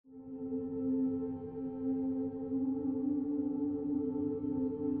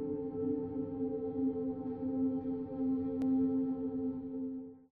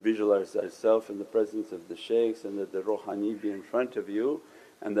ourselves in the presence of the shaykhs and that the Ruhani be in front of you,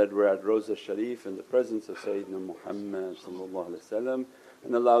 and that we're at Rawza Sharif in the presence of Sayyidina Muhammad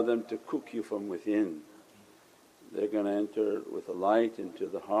and allow them to cook you from within. They're going to enter with a light into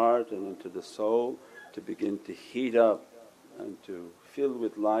the heart and into the soul to begin to heat up and to fill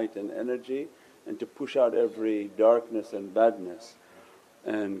with light and energy and to push out every darkness and badness.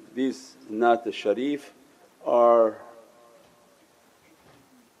 And these Naat Sharif are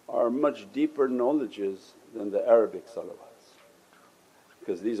much deeper knowledges than the Arabic salawats,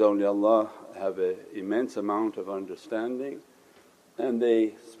 because these awliyaullah have an immense amount of understanding and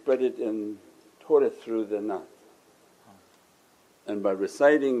they spread it and taught it through the Naat. And by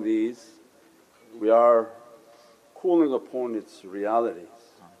reciting these we are calling upon its realities.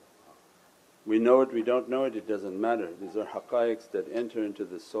 We know it, we don't know it, it doesn't matter. These are haqqaiqs that enter into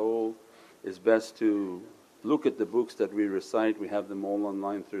the soul. It's best to look at the books that we recite, we have them all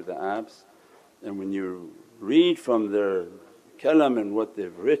online through the apps, and when you read from their kalam and what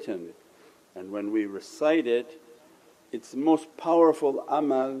they've written, and when we recite it, it's the most powerful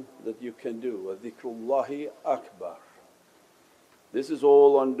amal that you can do. Wa dhikrullahi akbar. This is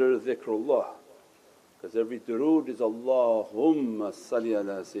all under dhikrullah, because every durood is Allahumma salli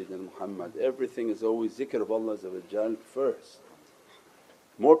ala Sayyidina Muhammad. Everything is always zikr of Allah first.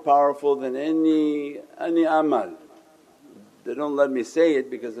 More powerful than any amal. They don't let me say it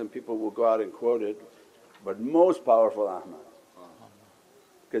because then people will go out and quote it, but most powerful amal.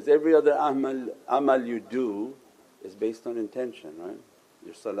 Because every other amal you do is based on intention, right?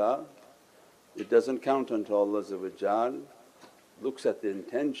 Your salah, it doesn't count until Allah looks at the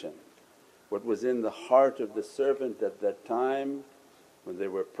intention. What was in the heart of the servant at that time when they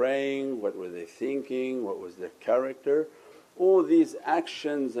were praying, what were they thinking, what was their character. All these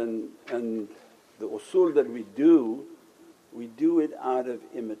actions and the usul that we do it out of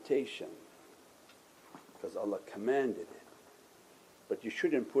imitation because Allah commanded it. But you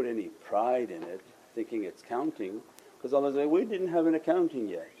shouldn't put any pride in it thinking it's counting, because Allah said, we didn't have an accounting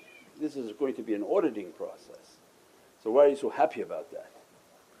yet, this is going to be an auditing process. So why are you so happy about that?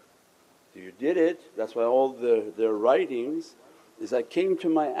 So you did it, that's why all their writings is, I came to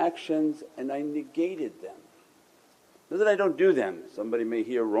my actions and I negated them. Not that I don't do them, somebody may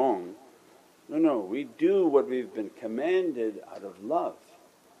hear wrong. No, we do what we've been commanded out of love,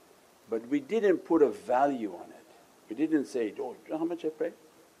 but we didn't put a value on it. We didn't say, oh, you know how much I pray?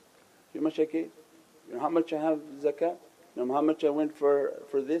 You know how much I gave? You know how much I have zakah? You know how much I went for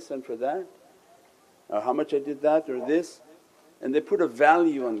this and for that? Or how much I did that or this? And they put a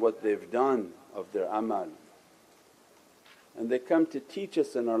value on what they've done of their amal. And they come to teach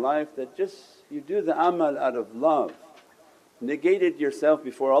us in our life that just you do the amal out of love. Negate it yourself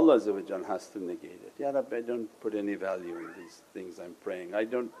before Allah has to negate it. Ya Rabbi, I don't put any value in these things I'm praying. I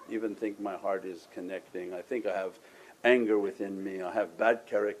don't even think my heart is connecting. I think I have anger within me, I have bad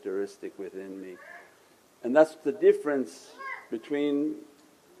characteristic within me. And that's the difference between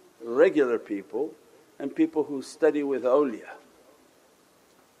regular people and people who study with awliya.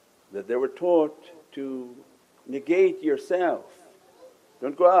 That they were taught to negate yourself.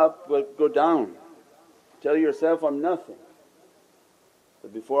 Don't go up, but go down. Tell yourself, I'm nothing.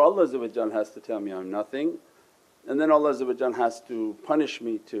 But before Allah has to tell me I'm nothing, and then Allah has to punish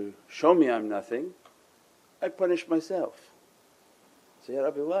me to show me I'm nothing, I punish myself. Say, Ya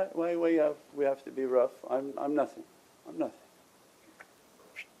Rabbi, why we have to be rough? I'm nothing, I'm nothing.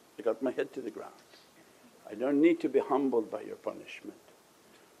 I got my head to the ground. I don't need to be humbled by your punishment,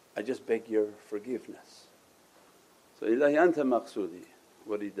 I just beg your forgiveness. So, Ilahi anta maqsudi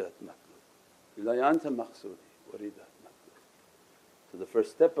wa ridat matlub. Ilahi anta maqsudi wa ridat matlub. So the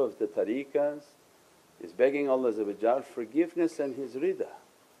first step of the tariqahs is begging Allah forgiveness and His rida.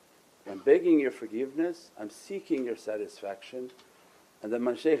 I'm begging your forgiveness, I'm seeking your satisfaction, and then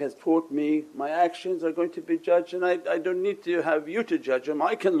my shaykh has taught me my actions are going to be judged, and I don't need to have you to judge them.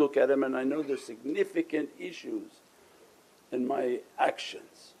 I can look at them and I know there's significant issues in my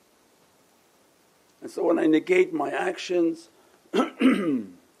actions. And so when I negate my actions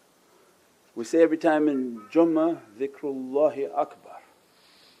we say every time in Jummah, dhikrullahi akbar.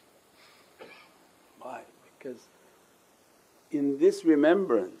 Why? Because in this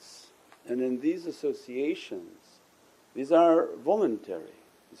remembrance and in these associations, these are voluntary,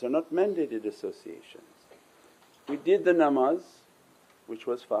 these are not mandated associations. We did the namaz which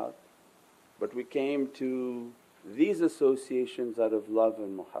was fard, but we came to these associations out of love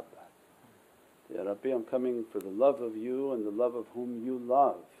and muhabbat. Ya Rabbi, I'm coming for the love of you and the love of whom you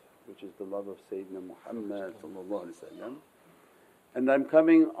love, which is the love of Sayyidina Muhammad, and I'm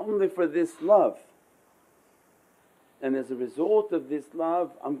coming only for this love. and as a result of this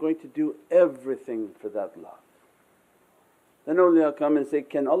love I'm going to do everything for that love. Then awliya come and say,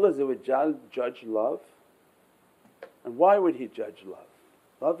 can Allah judge love? And why would He judge love?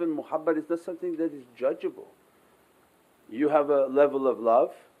 Love and muhabbat is not something that is judgeable. You have a level of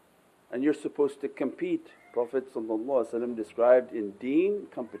love and you're supposed to compete. Prophet described, in deen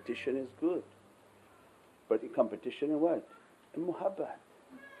competition is good, but in competition in what? In muhabbat,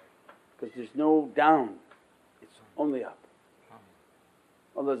 because there's no down, it's only up.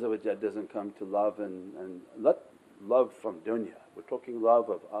 Allah doesn't come to love and not love from dunya, we're talking love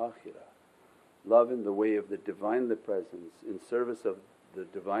of akhirah, love in the way of the Divinely Presence, in service of the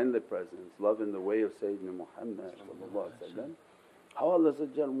Divinely Presence, love in the way of Sayyidina Muhammad. How Allah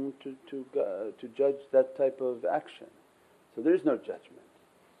want to judge that type of action? So there's no judgment.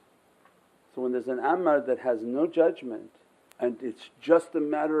 So when there's an amal that has no judgment and it's just a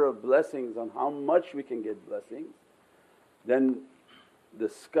matter of blessings on how much we can get blessings, then the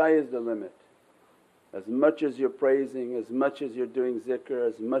sky is the limit. As much as you're praising, as much as you're doing zikr,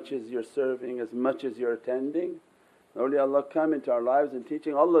 as much as you're serving, as much as you're attending, awliyaullah come into our lives and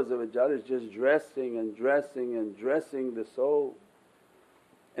teaching Allah is just dressing and dressing and dressing the soul.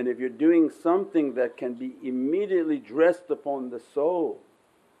 And if you're doing something that can be immediately dressed upon the soul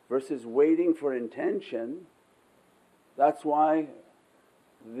versus waiting for intention, that's why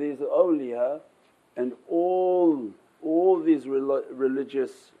these awliya and all these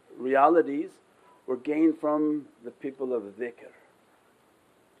religious realities were gained from the people of dhikr.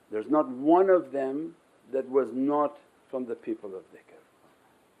 There's not one of them that was not from the people of dhikr.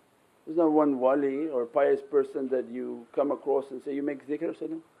 There's not one wali or pious person that you come across and say, you make dhikr? Say,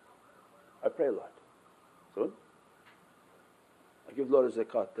 no, I pray a lot. So I give a lot of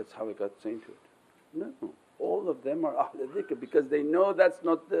zakat, that's how I got sainthood. No, all of them are Ahl dhikr because they know that's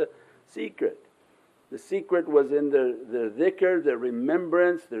not the secret. The secret was in their dhikr, their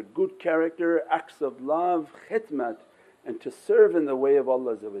remembrance, their good character, acts of love, khidmat, and to serve in the way of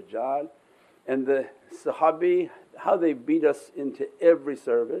Allah. And the Sahabi, how they beat us into every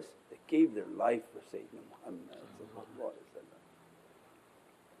service, they gave their life for Sayyidina Muhammad.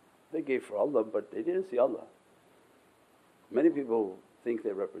 They gave for Allah but they didn't see Allah. Many people think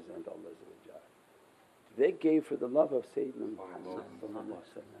they represent Allah. They gave for the love of Sayyidina Muhammad.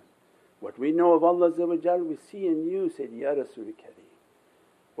 What we know of Allah we see in you, Sayyidi Ya Rasul Kareem.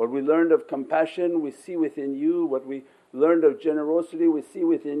 What we learned of compassion we see within you, what we learned of generosity we see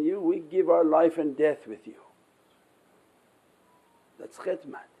within you, we give our life and death with you. That's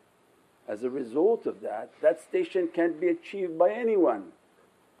khidmat. As a result of that, that station can't be achieved by anyone,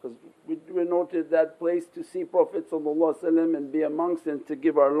 because we're not at that place to see Prophet and be amongst and to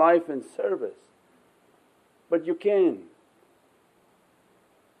give our life in service. But you can.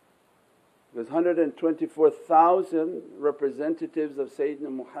 There's 124,000 representatives of Sayyidina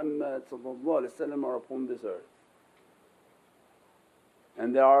Muhammad are upon this earth,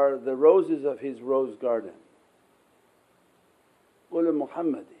 and they are the roses of his rose garden. Ul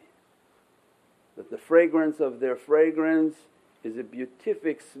Muhammadi, that the fragrance of their fragrance is a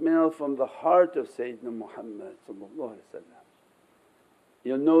beatific smell from the heart of Sayyidina Muhammad.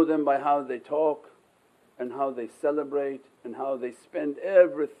 You'll know them by how they talk and how they celebrate and how they spend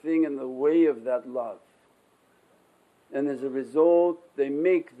everything in the way of that love. And as a result they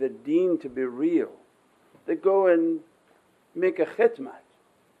make the deen to be real. They go and make a khidmat,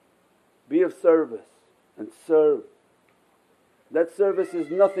 be of service and serve. That service is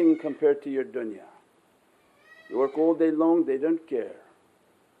nothing compared to your dunya. You work all day long, they don't care.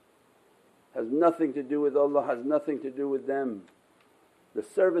 Has nothing to do with Allah, has nothing to do with them. The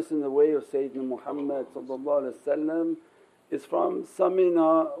service in the way of Sayyidina Muhammad is from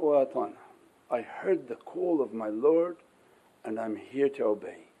Samina wa Atana. I heard the call of my Lord and I'm here to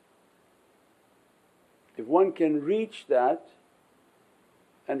obey. If one can reach that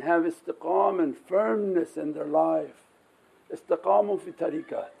and have istiqam and firmness in their life, istiqamu fi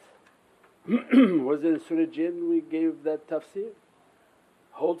tariqat. Was it in Surah Jinn we gave that tafsir?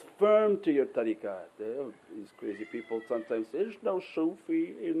 Hold firm to your tariqat. These crazy people sometimes say, there's no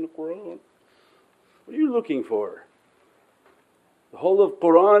Sufi in the Qur'an. What are you looking for? The whole of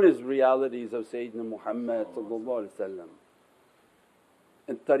Qur'an is realities of Sayyidina Muhammad,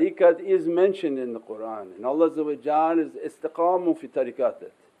 and tariqat is mentioned in the Qur'an, and Allah is istiqamu fi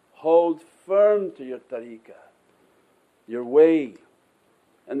tariqatat. Hold firm to your tariqah, your way,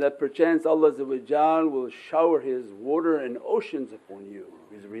 and that perchance Allah will shower His water and oceans upon you,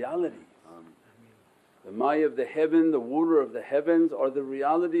 His realities. The maya of the heaven, the water of the heavens are the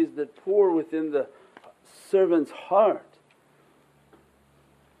realities that pour within the servant's heart.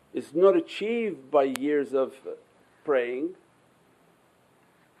 It's not achieved by years of praying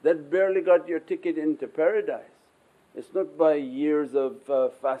that barely got your ticket into paradise. It's not by years of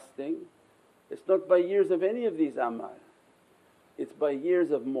fasting, it's not by years of any of these amal. It's by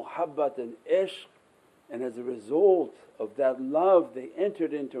years of muhabbat and ishq, and as a result of that love they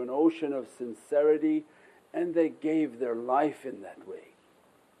entered into an ocean of sincerity and they gave their life in that way.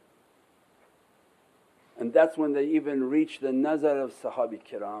 And that's when they even reach the nazar of Sahabi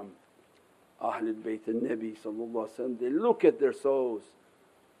Kiram, Ahlul Bayt al-Nabi. They look at their souls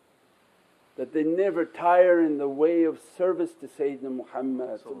that they never tire in the way of service to Sayyidina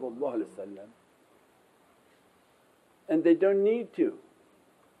Muhammad, and they don't need to.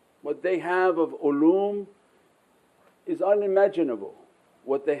 What they have of ulum is unimaginable.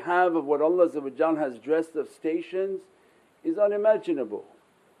 What they have of what Allah has dressed of stations is unimaginable.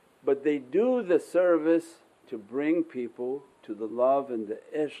 But they do the service to bring people to the love and the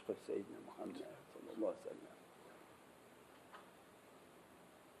ishq of Sayyidina Muhammad.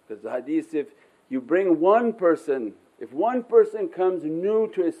 Because the hadith, if you bring one person, if one person comes new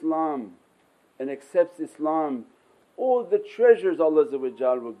to Islam and accepts Islam, all the treasures Allah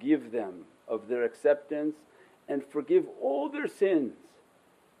will give them of their acceptance and forgive all their sins.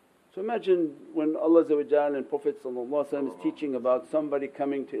 So imagine when Allah and Prophet is teaching about somebody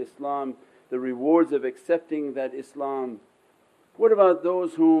coming to Islam, the rewards of accepting that Islam. What about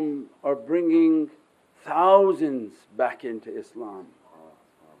those whom are bringing thousands back into Islam?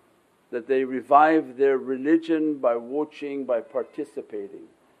 That they revive their religion by watching, by participating.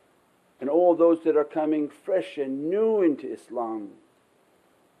 And all those that are coming fresh and new into Islam.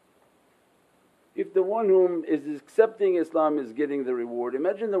 If the one whom is accepting Islam is getting the reward,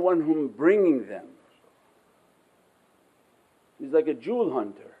 imagine the one whom bringing them. He's like a jewel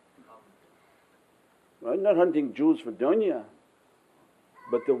hunter, right? Not hunting jewels for dunya,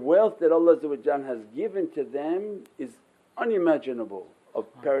 but the wealth that Allah has given to them is unimaginable of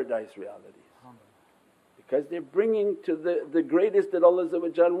paradise realities. Because they're bringing to the greatest that Allah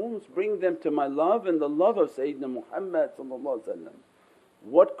wants, bring them to my love and the love of Sayyidina Muhammad.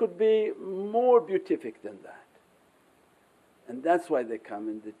 What could be more beatific than that? And that's why they come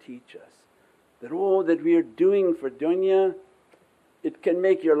and they teach us that all that we are doing for dunya, it can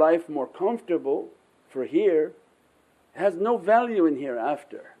make your life more comfortable for here, it has no value in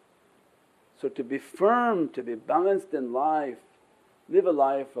hereafter. So to be firm, to be balanced in life, live a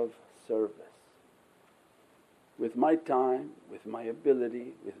life of service. With my time, with my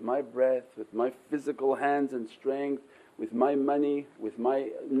ability, with my breath, with my physical hands and strength, with my money, with my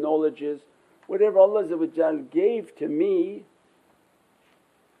knowledges, whatever Allah gave to me,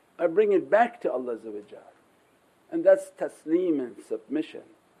 I bring it back to Allah, and that's taslim and submission.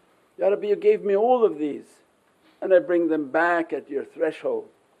 Ya Rabbi, you gave me all of these and I bring them back at your threshold.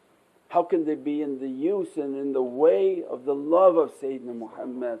 How can they be in the use and in the way of the love of Sayyidina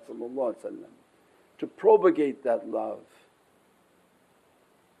Muhammad, to propagate that love,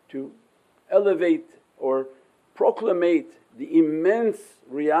 to elevate or proclamate the immense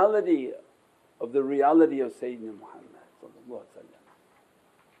reality of the reality of Sayyidina Muhammad.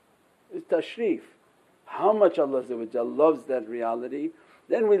 It's tashrif. How much Allah loves that reality,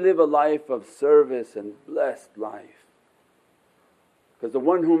 then we live a life of service and blessed life. Because the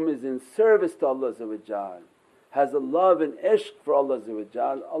one whom is in service to Allah has a love and ishq for Allah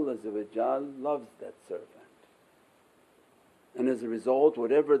loves that servant. And as a result,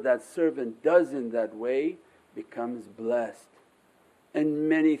 whatever that servant does in that way becomes blessed. And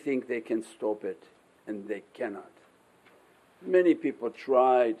many think they can stop it and they cannot. Many people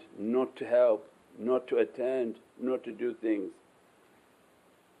tried not to help, not to attend, not to do things.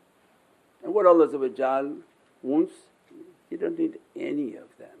 And what Allah wants, you don't need any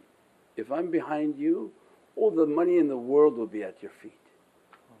of them. If I'm behind you, all the money in the world will be at your feet.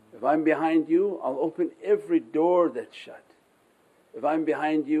 If I'm behind you, I'll open every door that's shut. If I'm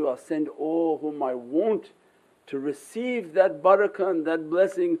behind you, I'll send all whom I want to receive that barakah and that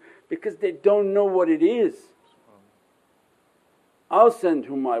blessing, because they don't know what it is. I'll send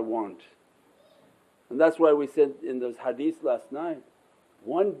whom I want. And that's why we said in those hadiths last night,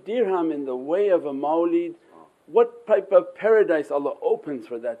 1 dirham in the way of a mawlid, what type of paradise Allah opens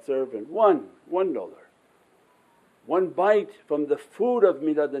for that servant? $1. 1 bite from the food of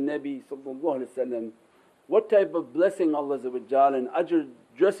Milad al-Nabi, what type of blessing Allah and ajr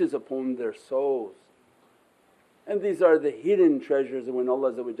dresses upon their souls. And these are the hidden treasures when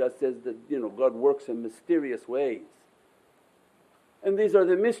Allah says that God works in mysterious ways. And these are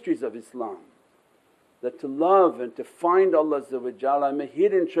the mysteries of Islam, that to love and to find Allah I'm a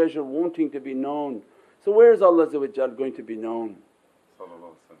hidden treasure wanting to be known. So where is Allah going to be known?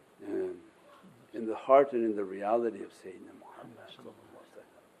 in the heart and in the reality of Sayyidina Muhammad.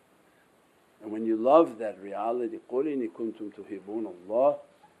 And when you love that reality, قُلْ إِنِ كُنْتُمْ تُحِبُّونَ اللَّهَ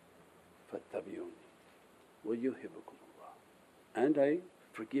فَاتَّبِعُونِي وَيُحِبُّكُمُ اللَّهُ, and I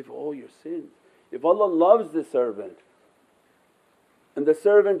forgive all your sins. If Allah loves the servant and the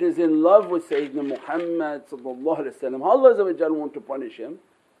servant is in love with Sayyidina Muhammad, how Allah want to punish him?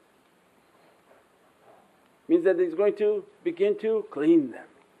 Means that He's going to begin to clean them,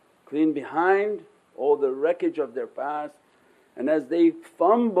 clean behind all the wreckage of their past, and as they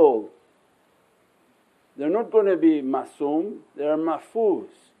fumble, they're not going to be masoom, they're mahfuz.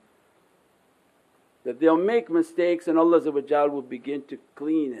 That they'll make mistakes and Allah will begin to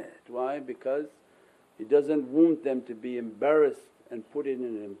clean it. Why? Because He doesn't want them to be embarrassed and put in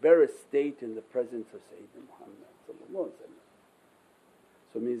an embarrassed state in the presence of Sayyidina Muhammad.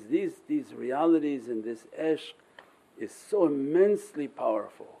 So it means these realities and this ishq is so immensely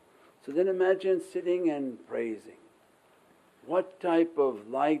powerful. So then imagine sitting and praising. What type of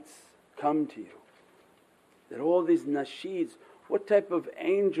lights come to you? That all these nasheeds, what type of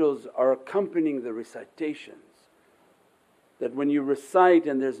angels are accompanying the recitations? That when you recite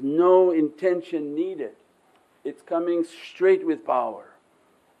and there's no intention needed, it's coming straight with power.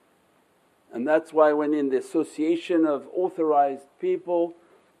 And that's why when in the association of authorized people,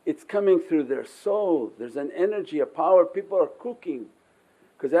 it's coming through their soul. There's an energy, a power, people are cooking.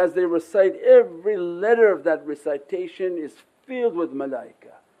 Because as they recite, every letter of that recitation is filled with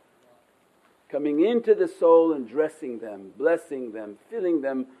malaika, coming into the soul and dressing them, blessing them, filling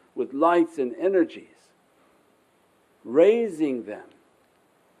them with lights and energies, raising them,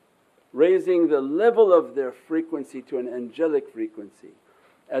 raising the level of their frequency to an angelic frequency.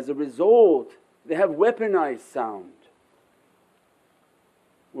 As a result, they have weaponized sound.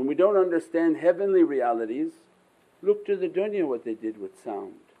 When we don't understand heavenly realities, look to the dunya what they did with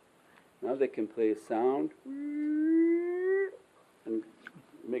sound. Now they can play a sound and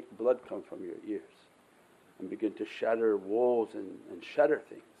make blood come from your ears and begin to shatter walls and shatter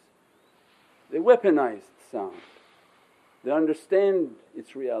things. They weaponized sound. They understand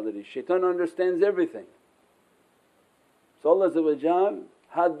its reality. Shaitan understands everything. So Allah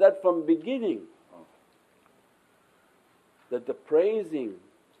had that from beginning, that the praising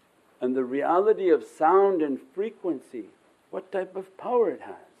and the reality of sound and frequency, what type of power it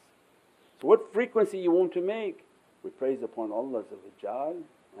has. So what frequency you want to make? We praise upon Allah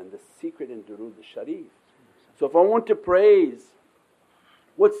and the secret in Durood al-Sharif. So if I want to praise,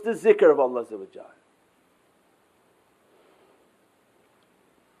 what's the zikr of Allah?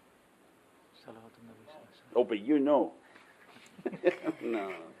 Oh, but you know.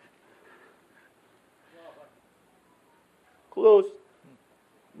 No. Close.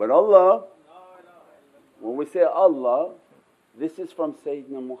 But Allah, when we say Allah, this is from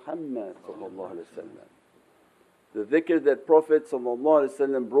Sayyidina Muhammad. The dhikr that Prophet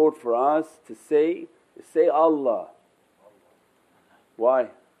brought for us to say is say Allah. Why?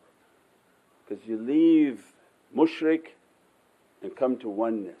 Because you leave mushrik and come to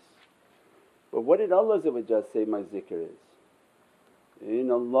oneness. But what did Allah say my zikr is?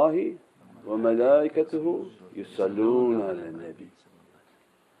 Inna Allahi wa malaikatuhu yusalluna ala nabi.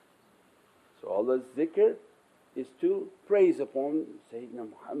 So Allah's zikr is to praise upon Sayyidina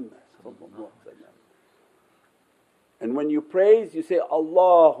Muhammad. And when you praise, you say,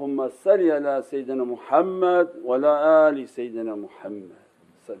 Allahumma salli ala Sayyidina Muhammad wa ala ali Sayyidina Muhammad.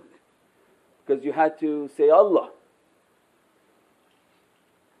 Because you had to say Allah.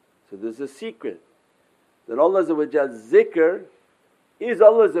 So there's a secret that Allah's zikr is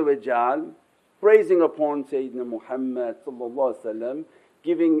Allah praising upon Sayyidina Muhammad,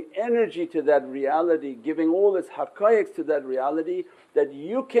 giving energy to that reality, giving all its haqqaiqs to that reality that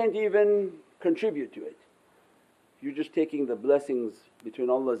you can't even contribute to it. You're just taking the blessings between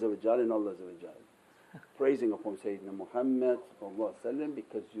Allah and Allah, praising upon Sayyidina Muhammad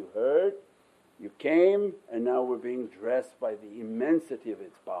because you heard, you came, and now we're being dressed by the immensity of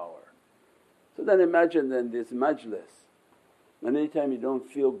its power. So then imagine then this majlis, and anytime you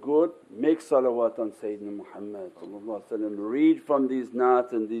don't feel good, make salawat on Sayyidina Muhammad, read from these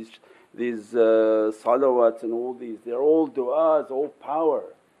naats and these salawats and all these, they're all du'as, all power.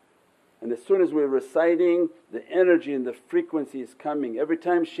 And as soon as we're reciting, the energy and the frequency is coming. Every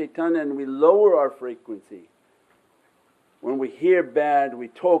time shaitan and we lower our frequency, when we hear bad, we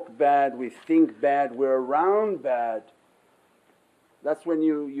talk bad, we think bad, we're around bad, that's when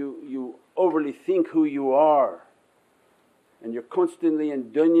you overly think who you are. And you're constantly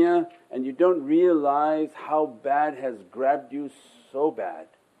in dunya and you don't realize how bad has grabbed you so bad.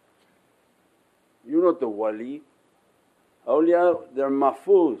 You're not the wali. Awliya, they're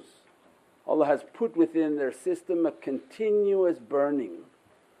mahfuz. Allah has put within their system a continuous burning.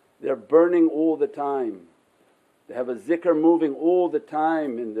 They're burning all the time. They have a zikr moving all the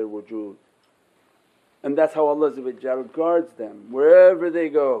time in their wujood. And that's how Allah guards them. Wherever they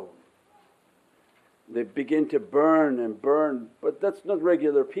go, they begin to burn and burn. But that's not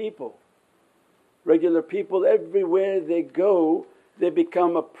regular people. Regular people, everywhere they go, they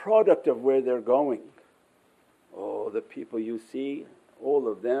become a product of where they're going. Oh, the people you see, all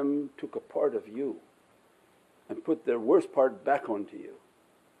of them took a part of you and put their worst part back onto you.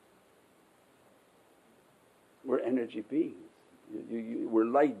 We're energy beings. We're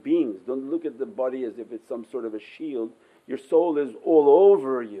light beings. Don't look at the body as if it's some sort of a shield. Your soul is all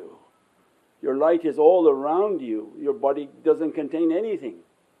over you. Your light is all around you. Your body doesn't contain anything.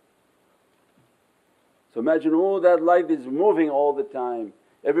 So imagine all that light is moving all the time.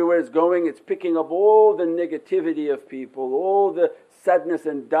 Everywhere it's going, it's picking up all the negativity of people, all the sadness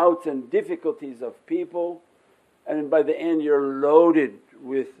and doubts and difficulties of people, and by the end you're loaded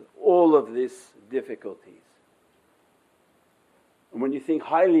with all of these difficulties. And when you think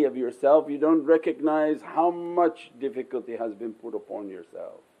highly of yourself, you don't recognize how much difficulty has been put upon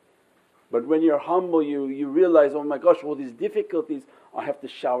yourself. But when you're humble, you realize, oh my gosh, all these difficulties, I have to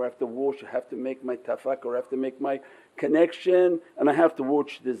shower, I have to wash, I have to make my tafakkur, I have to make my connection, and I have to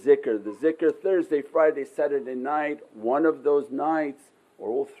watch the zikr. The zikr Thursday, Friday, Saturday night, one of those nights or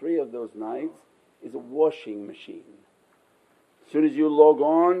all three of those nights is a washing machine. As soon as you log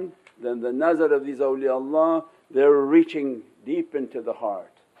on, then the nazar of these awliyaullah, they're reaching deep into the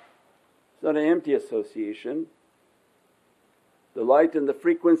heart. It's not an empty association. The light and the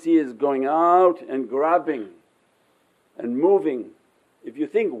frequency is going out and grabbing and moving. If you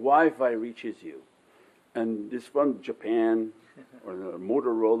think Wi-Fi reaches you and this from Japan or the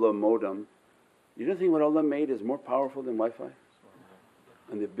Motorola modem, you don't think what Allah made is more powerful than Wi-Fi?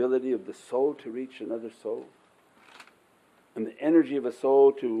 And the ability of the soul to reach another soul, and the energy of a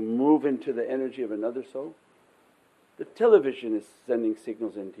soul to move into the energy of another soul. The television is sending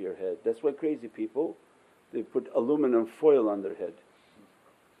signals into your head. That's why crazy people, they put aluminum foil on their head.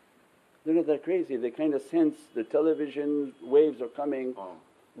 They're not that crazy, they kind of sense the television waves are coming,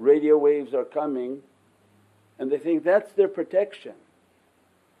 radio waves are coming, and they think that's their protection.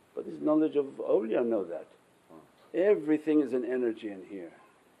 But this knowledge of awliya know that. Everything is an energy in here.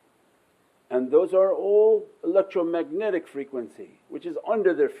 And those are all electromagnetic frequency which is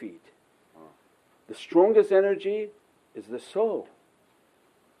under their feet. The strongest energy is the soul.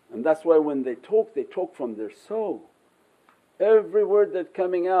 And that's why when they talk from their soul. Every word that's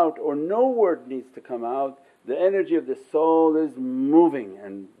coming out or no word needs to come out, the energy of the soul is moving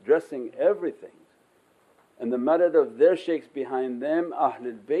and dressing everything. And the madad of their shaykhs behind them,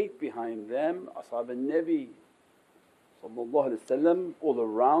 Ahlul Bayt behind them, Ashab al-Nabi all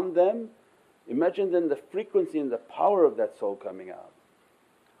around them. Imagine then the frequency and the power of that soul coming out.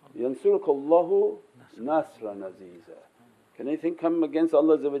 Yansurukallahu nasran aziza. Can anything come against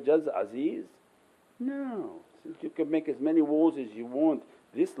Allah's aziz? No. Since you can make as many walls as you want,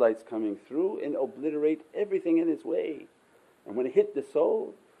 this light's coming through and obliterate everything in its way. And when it hit the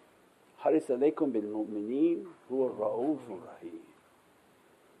soul, Haris alaykum bil mu'mineen huwa ra'ufun rahim.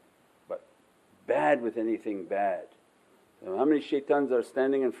 But bad with anything bad. How many shaitans are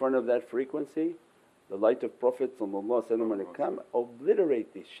standing in front of that frequency? The light of Prophet when it comes,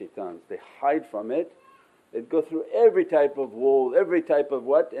 obliterate these shaitans. They hide from it. It go through every type of wall, every type of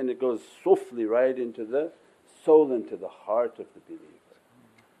what, and it goes softly right into the soul, into the heart of the believer.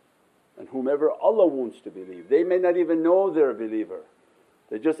 And whomever Allah wants to believe, they may not even know they're a believer,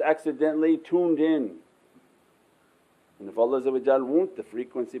 they just accidentally tuned in. And if Allah wants, the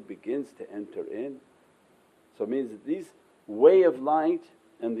frequency begins to enter in. So it means that these way of light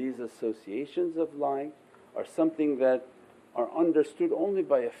and these associations of light are something that are understood only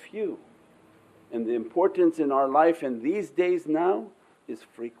by a few. And the importance in our life in these days now is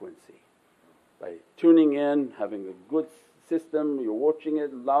frequency. By tuning in, having a good system, you're watching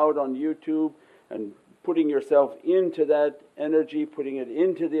it loud on YouTube and putting yourself into that energy, putting it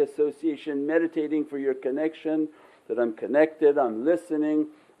into the association, meditating for your connection, that I'm connected, I'm listening,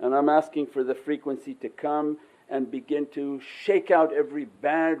 and I'm asking for the frequency to come and begin to shake out every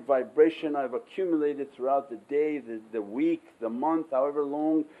bad vibration I've accumulated throughout the day, the week, the month, however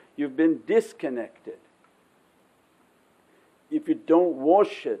long you've been disconnected. If you don't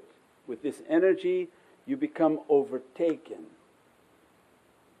wash it with this energy, you become overtaken.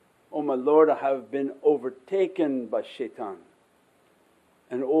 Oh my Lord, I have been overtaken by shaitan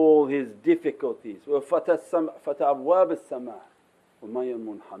and all his difficulties. وَفَتَى أَبْوَابَ السَّمَاءِ وَمَيًّا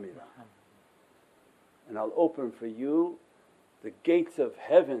مُنْحَمِرًا. And I'll open for you the gates of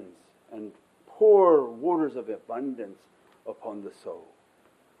heavens and pour waters of abundance upon the soul.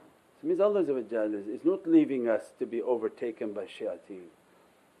 So it means Allah is not leaving us to be overtaken by shayateen,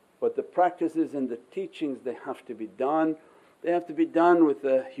 but the practices and the teachings, they have to be done. They have to be done with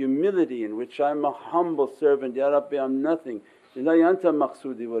the humility in which I'm a humble servant, Ya Rabbi I'm nothing. Ilahi anta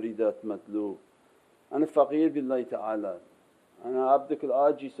maqsoodi wa ridat matloob. Ana faqir billahi ta'ala. Ana abduk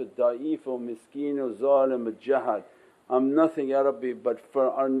al-ajis al-da'if wa miskeen wa zalim al-jahad. I'm nothing Ya Rabbi but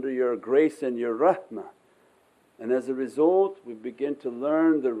for under Your grace and Your rahmah. And as a result we begin to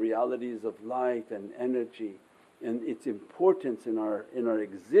learn the realities of light and energy and its importance in our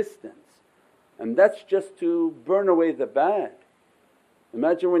existence. And that's just to burn away the bad.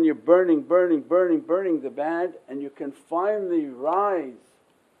 Imagine when you're burning the bad and you can finally rise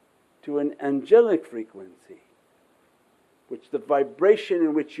to an angelic frequency, which the vibration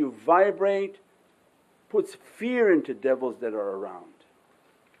in which you vibrate puts fear into devils that are around.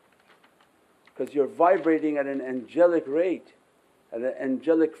 Because you're vibrating at an angelic rate, at an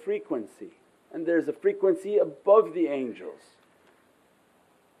angelic frequency, and there's a frequency above the angels.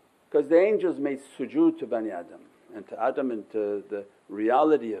 Because the angels made sujood to Bani Adam and to the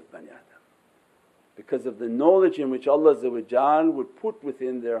reality of Bani Adam, because of the knowledge in which Allah would put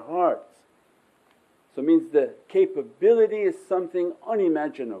within their hearts. So it means the capability is something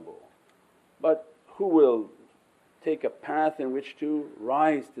unimaginable, but who will take a path in which to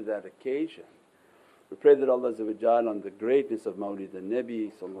rise to that occasion? We pray that Allah on the greatness of Mawlid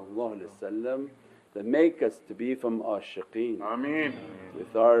al-Nabi that make us to be from ashiqeen. Ameen.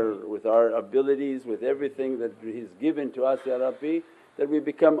 With our abilities, with everything that He's given to us, Ya Rabbi, that we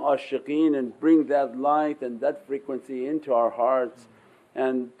become ashiqeen and bring that light and that frequency into our hearts,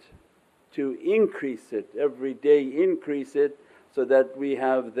 and to increase it every day, increase it, so that we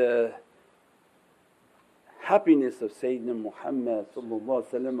have the happiness of Sayyidina Muhammad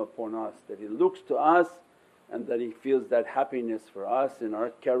upon us, that he looks to us and that he feels that happiness for us in our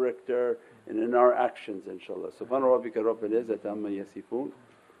character and in our actions, inshaAllah. Subhana rabbika rabbil izzati amma yasifoon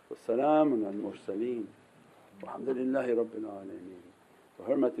wa salaamun al mursaleen walhamdulillahi rabbil alameen. Bi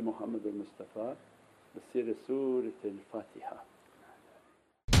hurmati Muhammad al Mustafa bi sirri Surat al Fatiha.